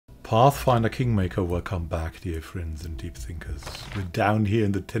Pathfinder Kingmaker, welcome back, dear friends and deep thinkers. We're down here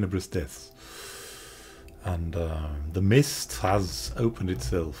in the Tenebrous depths. And the mist has opened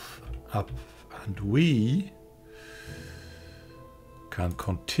itself up. And we can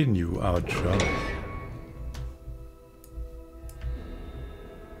continue our journey.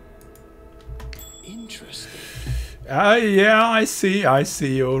 Interesting. Yeah, I see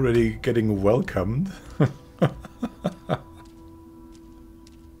already getting welcomed.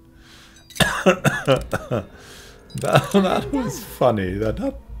 that was funny.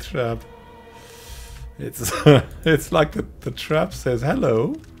 That trap. It's it's like the trap says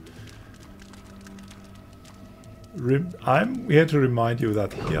hello. I'm here to remind you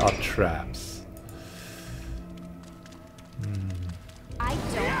that here are traps. I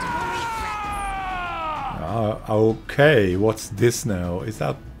don't tolerate threats. Okay, what's this now? Is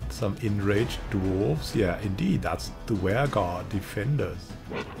that some enraged dwarves? Yeah, indeed, that's the Wereguard defenders.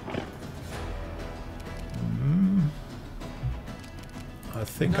 I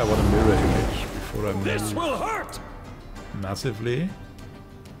think I want a mirror image before I move. This will hurt Massively.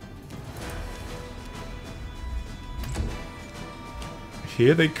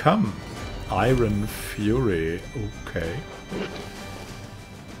 Here they come. Iron Fury. Okay.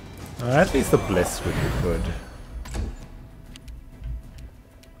 At least the Bless would be good.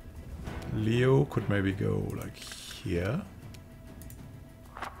 Leo could maybe go like here.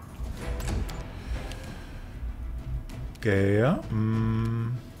 Gaia.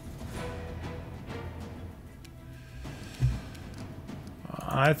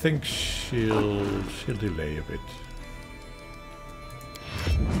 I think she'll delay a bit.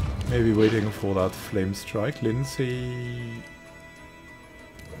 Maybe waiting for that flame strike. Lindsay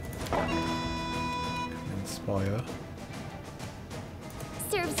can inspire.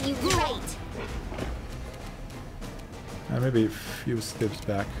 Serves you right. Maybe a few steps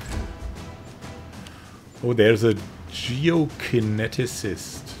back. Oh, there's a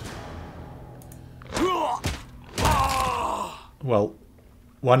geokineticist. Well,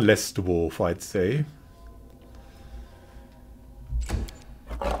 one less dwarf, I'd say.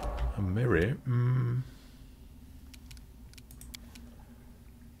 A mirror.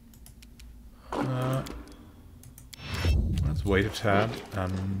 Let's wait a tad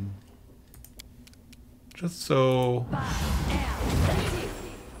and just so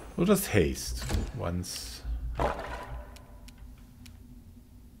we'll just haste once.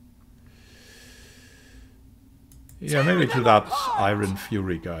 Yeah, maybe to that Iron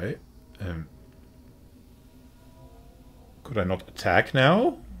Fury guy. Could I not attack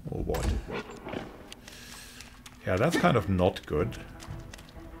now? Or what? Yeah, that's kind of not good.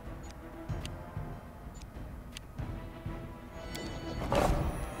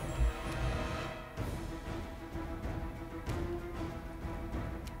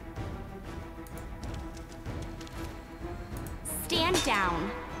 Stand down.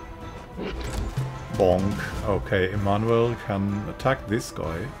 Bonk. Okay, Emmanuel can attack this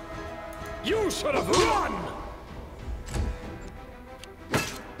guy. You should have run!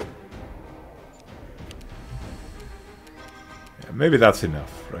 Yeah, maybe that's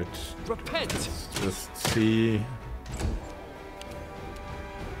enough, right? Repent! Just see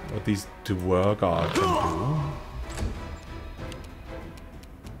what these Dwergar can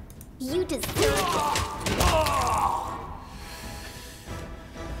do. You deserve it.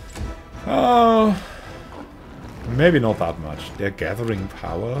 Oh, maybe not that much. They're gathering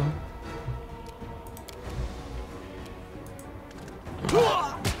power.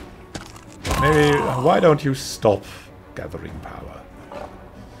 Maybe, why don't you stop gathering power?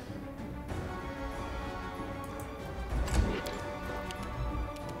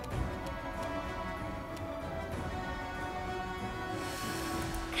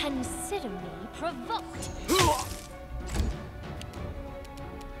 Consider me provoked.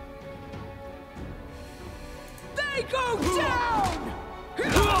 They go down!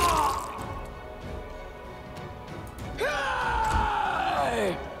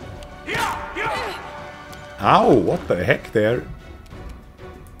 Ow, what the heck? They're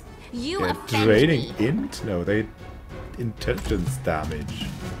You draining offend me. int? No, they intelligence damage.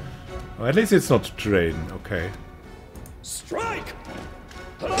 Well, at least it's not drain, okay. Strike!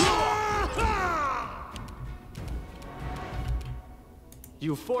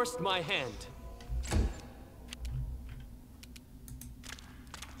 You forced my hand.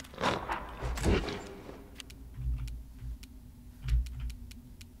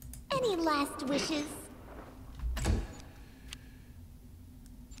 Any last wishes?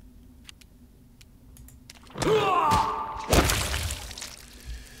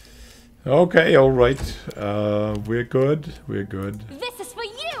 Okay, alright. We're good. We're good. This is for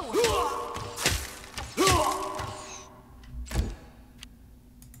you!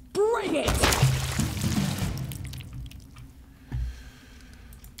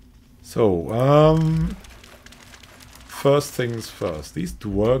 So, first things first. These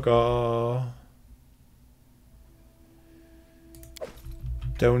Dwarga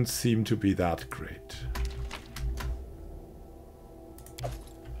don't seem to be that great.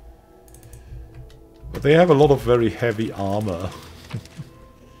 But they have a lot of very heavy armor.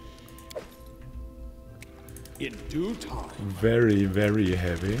 In due time. Very, very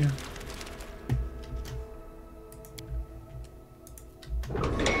heavy.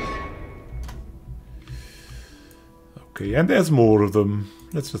 Okay, and there's more of them.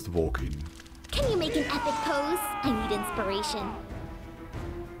 Let's just walk in. Can you make an epic pose? I need inspiration.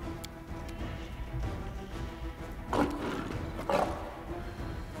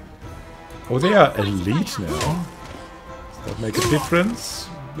 Oh, they are elite now. Does that make a difference?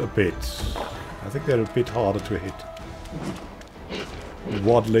 A bit. I think they're a bit harder to hit.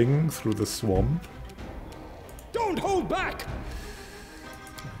 Waddling through the swamp. Don't hold back.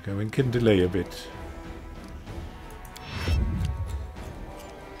 Okay, we can delay a bit.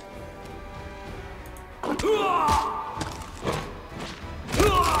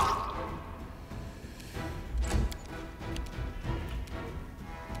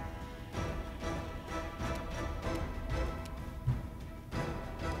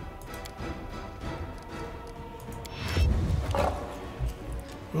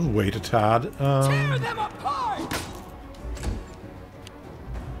 We'll wait a tad. Tear them apart.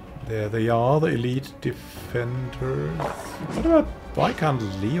 There they are, the elite defenders. What about, why can't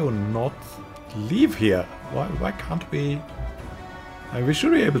Leo not leave here? Why can't we? I mean, we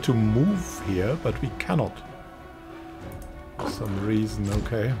should be able to move here, but we cannot. For some reason,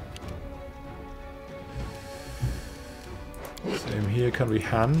 okay. Same here, can we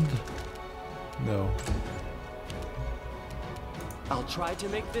hand? No. I'll try to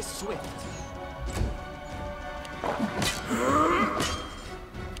make this swift.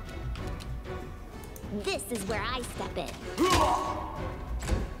 This is where I step in.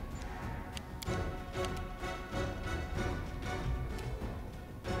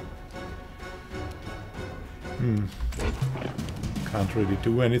 Can't really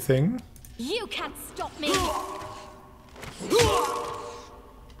do anything. You can't stop me.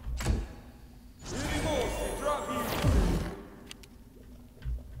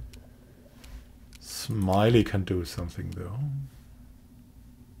 Smiley can do something though.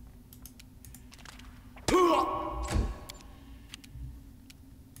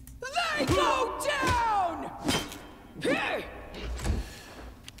 They go down.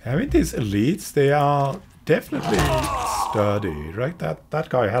 I mean, these elites, they are definitely sturdy, right? That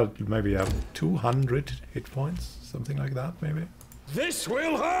guy had maybe 200 hit points, something like that, maybe. This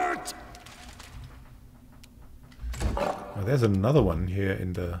will hurt. Oh, there's another one here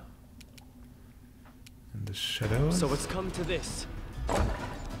in the shadows. So it's come to this.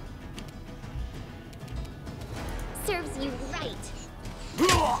 Serves you right.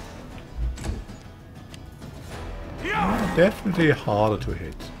 Yeah, definitely harder to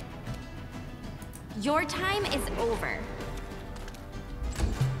hit. Your time is over.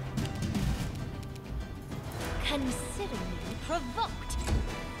 Consider me provoked.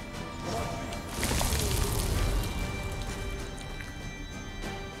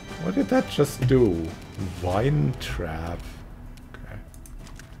 What did that just do? Vine trap. Okay.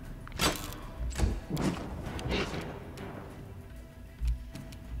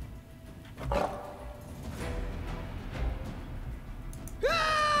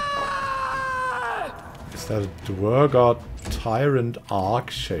 Is that a Dwarga Tyrant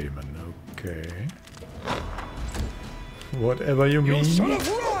Arc Shaman? Okay. Whatever you mean. You should have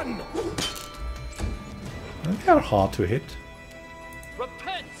run. They are hard to hit.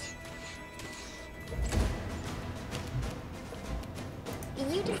 Repent.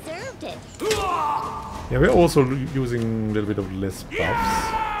 You deserved it. Yeah, we're also using a little bit of less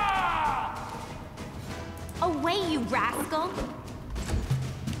buffs. Away, you rascal!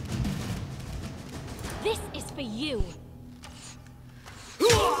 This is for you.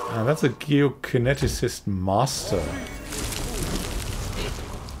 And that's a Geokineticist Master.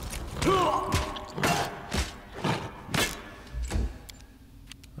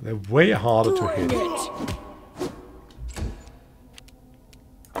 They're way harder to hit.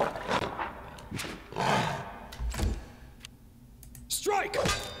 Strike!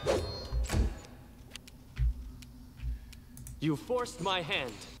 You forced my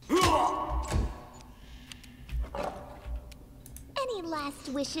hand. Any last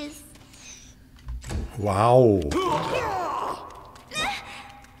wishes? Wow.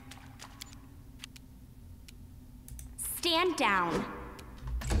 Stand down.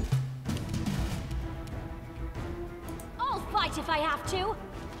 I'll fight if I have to.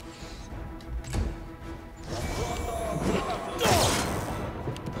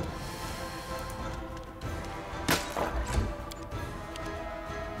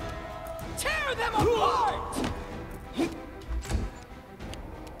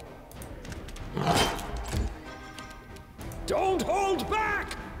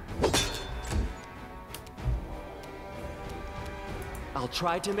 I'll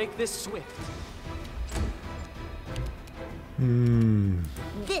try to make this swift.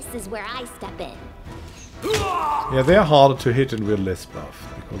 This is where I step in. Yeah, they're harder to hit and we're less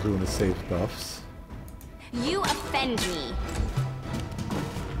buffed because we want to save buffs. You offend me.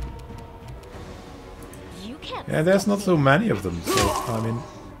 You can't. Yeah, there's not so many of them, so I mean.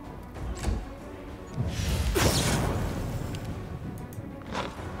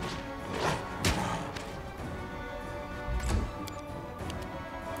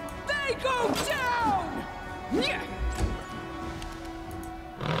 They go down! Yeah!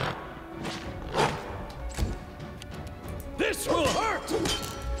 This will hurt!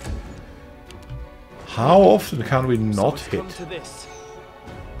 How often can we not So it's hit? come to this.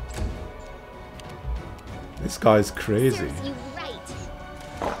 This guy's crazy. Serves you right.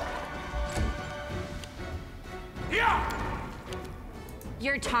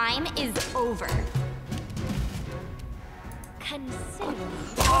 Your time is over. Consume.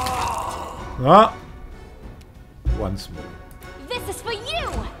 Ah! Once more. This is for you.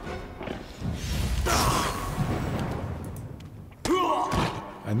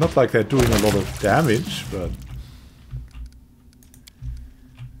 And not like they're doing a lot of damage, but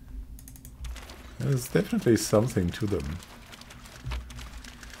there's definitely something to them.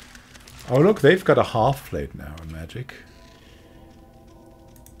 Oh look, they've got a half plate now in Magic.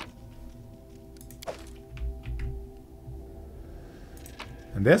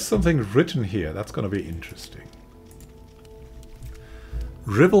 And there's something written here that's going to be interesting.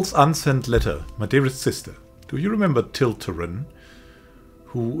 Rivel's unsent letter, my dearest sister. Do you remember Tilterin,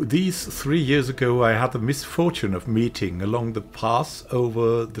 who these 3 years ago I had the misfortune of meeting along the pass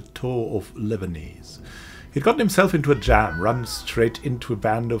over the Tor of Lebanese? He'd gotten himself into a jam, run straight into a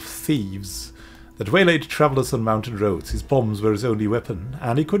band of thieves that waylaid travellers on mountain roads. His bombs were his only weapon,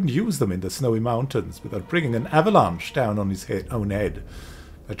 and he couldn't use them in the snowy mountains without bringing an avalanche down on his own head.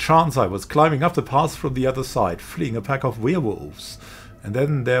 By chance I was climbing up the pass from the other side, fleeing a pack of werewolves, and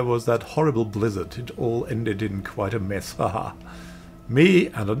then there was that horrible blizzard. It all ended in quite a mess, haha. Me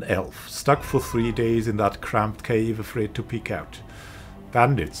and an elf, stuck for 3 days in that cramped cave, afraid to peek out.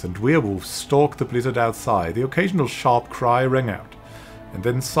 Bandits and werewolves stalked the blizzard outside. The occasional sharp cry rang out, and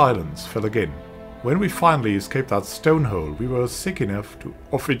then silence fell again. When we finally escaped that stone hole, we were sick enough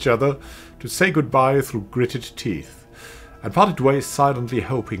of each other to say goodbye through gritted teeth, and parted ways silently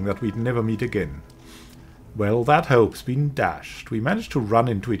hoping that we'd never meet again. Well, that hope's been dashed. We managed to run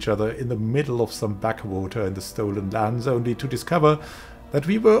into each other in the middle of some backwater in the stolen lands, only to discover that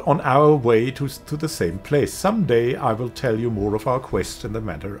we were on our way to the same place. Someday I will tell you more of our quest and the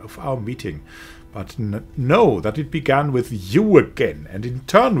matter of our meeting. But know that it began with you again, and in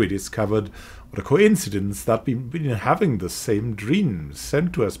turn we discovered, what a coincidence, that we've been having the same dreams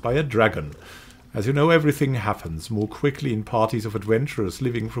sent to us by a dragon. As you know, everything happens more quickly in parties of adventurers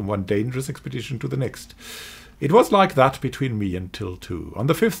living from one dangerous expedition to the next. It was like that between me and Till too. On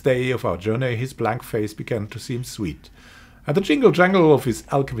the 5th day of our journey, his blank face began to seem sweet, and the jingle-jangle of his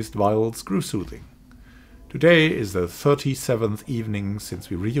alchemist vials grew soothing. Today is the 37th evening since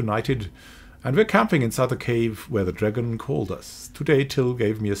we reunited, and we're camping inside the cave where the dragon called us. Today Till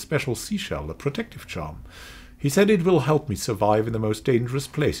gave me a special seashell, a protective charm. He said it will help me survive in the most dangerous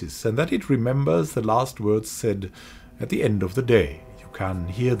places, and that it remembers the last words said at the end of the day. You can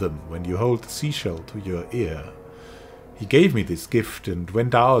hear them when you hold the seashell to your ear. He gave me this gift and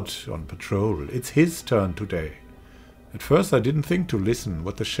went out on patrol. It's his turn today. At first I didn't think to listen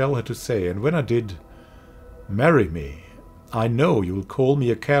what the shell had to say, and when I did, marry me. I know you'll call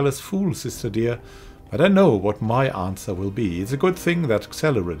me a careless fool, sister dear, but I know what my answer will be. It's a good thing that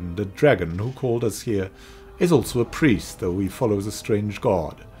Celerin, the dragon who called us here, is also a priest, though he follows a strange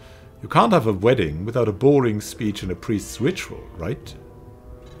god. You can't have a wedding without a boring speech and a priest's ritual, right?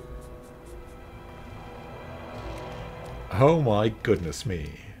 Oh my goodness me.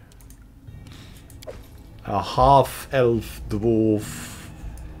 A half-elf dwarf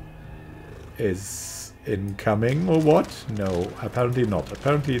is incoming, or what? No, apparently not.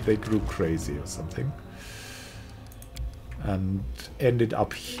 Apparently they grew crazy or something. And ended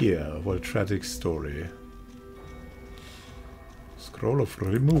up here. What a tragic story. Scroll of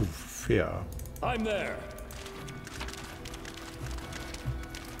remove fear. I'm there.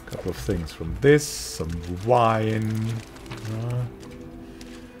 Couple of things from this, some wine.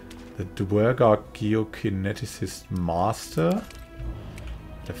 The Dwergar Geokineticist Master.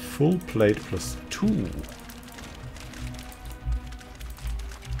 A full plate plus 2.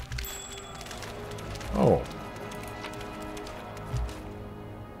 Oh.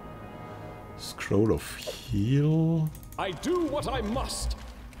 Scroll of heal. I do what I must.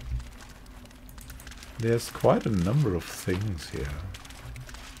 There's quite a number of things here.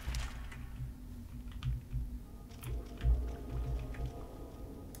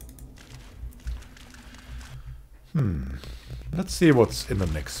 Let's see what's in the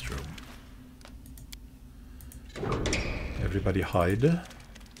next room. Everybody hide.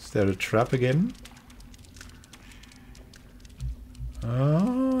 Is there a trap again?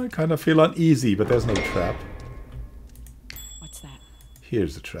 I kind of feel uneasy, but there's no trap. What's that?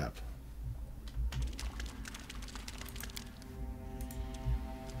 Here's a trap.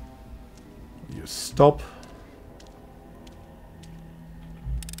 You stop.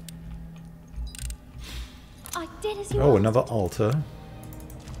 I did as you Oh, asked. another altar.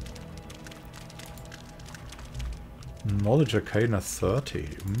 Knowledge Arcana 30.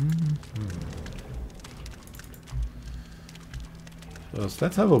 First,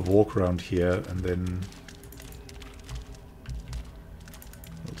 let's have a walk around here and then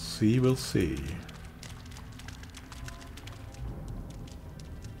we'll see.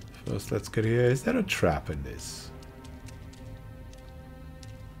 First, let's get here. Is there a trap in this?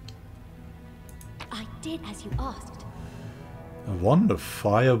 I did as you asked. A wand of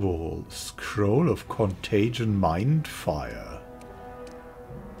fireball. Scroll of contagion mind fire.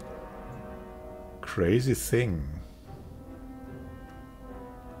 Crazy thing.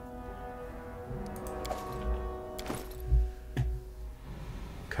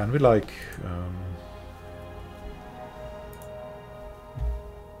 Can we like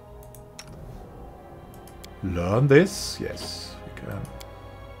learn this? Yes, we can.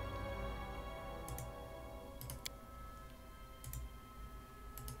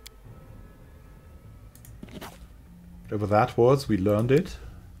 Whatever that was, we learned it.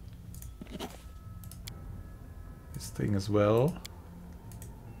 This thing as well.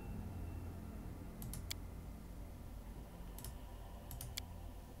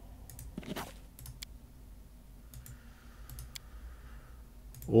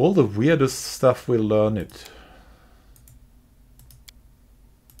 All the weirdest stuff, we'll learn it.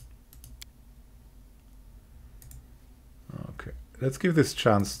 Okay, let's give this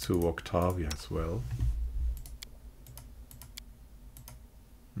chance to Octavia as well.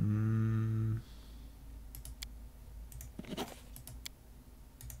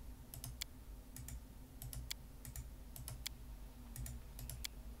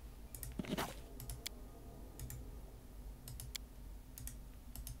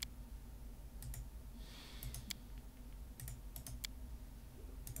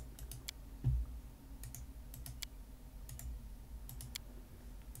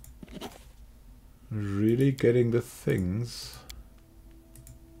 Really getting the things.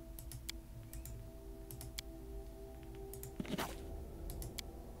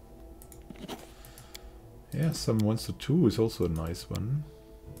 Yeah, some Monster 2 is also a nice one.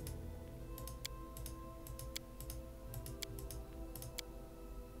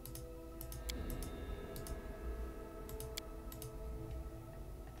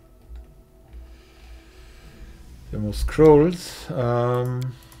 There are more scrolls.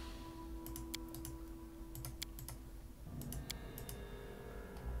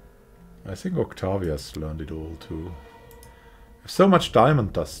 I think Octavia's learned it all too. I have so much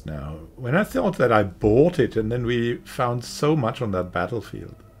diamond dust now. When I thought that I bought it and then we found so much on that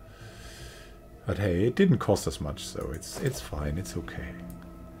battlefield. But hey, it didn't cost us much, so it's fine, it's okay.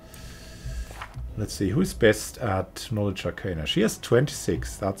 Let's see, who's best at Knowledge Arcana? She has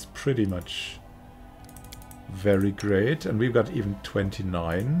 26, that's pretty much very great. And we've got even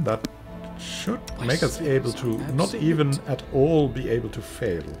 29. That should make us able to not even at all be able to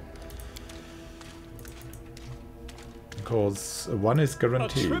fail. Because one is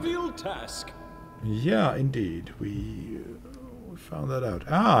guaranteed. A trivial task. Yeah, indeed. We found that out.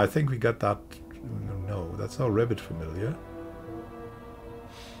 Ah, I think we got that. No, that's our rabbit familiar.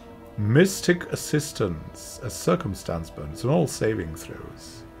 Mystic Assistance. A circumstance bonus on all saving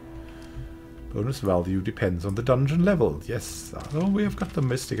throws. Bonus value depends on the dungeon level. Yes. Oh, we have got the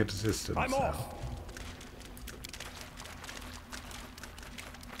Mystic Assistance I'm now. off.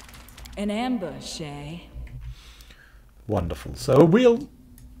 An ambush, eh? Wonderful. So we'll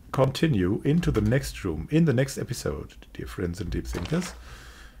continue into the next room in the next episode, dear friends and deep thinkers.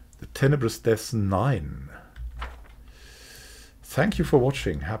 The Tenebrous Deaths 9. Thank you for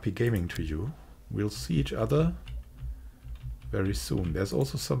watching. Happy gaming to you. We'll see each other very soon. There's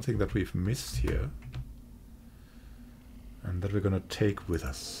also something that we've missed here and that we're going to take with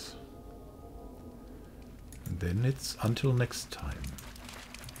us. And then it's until next time.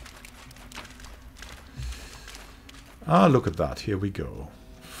 Ah, look at that. Here we go.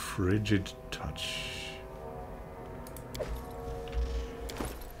 Frigid touch.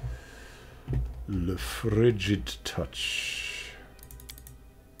 Le frigid touch.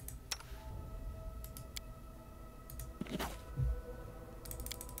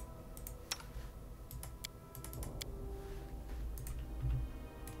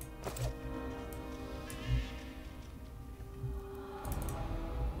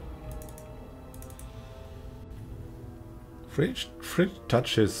 Fridge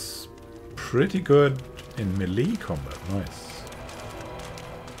touch is pretty good in melee combat. Nice.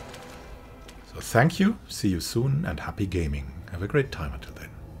 So thank you, see you soon, and happy gaming. Have a great time until then.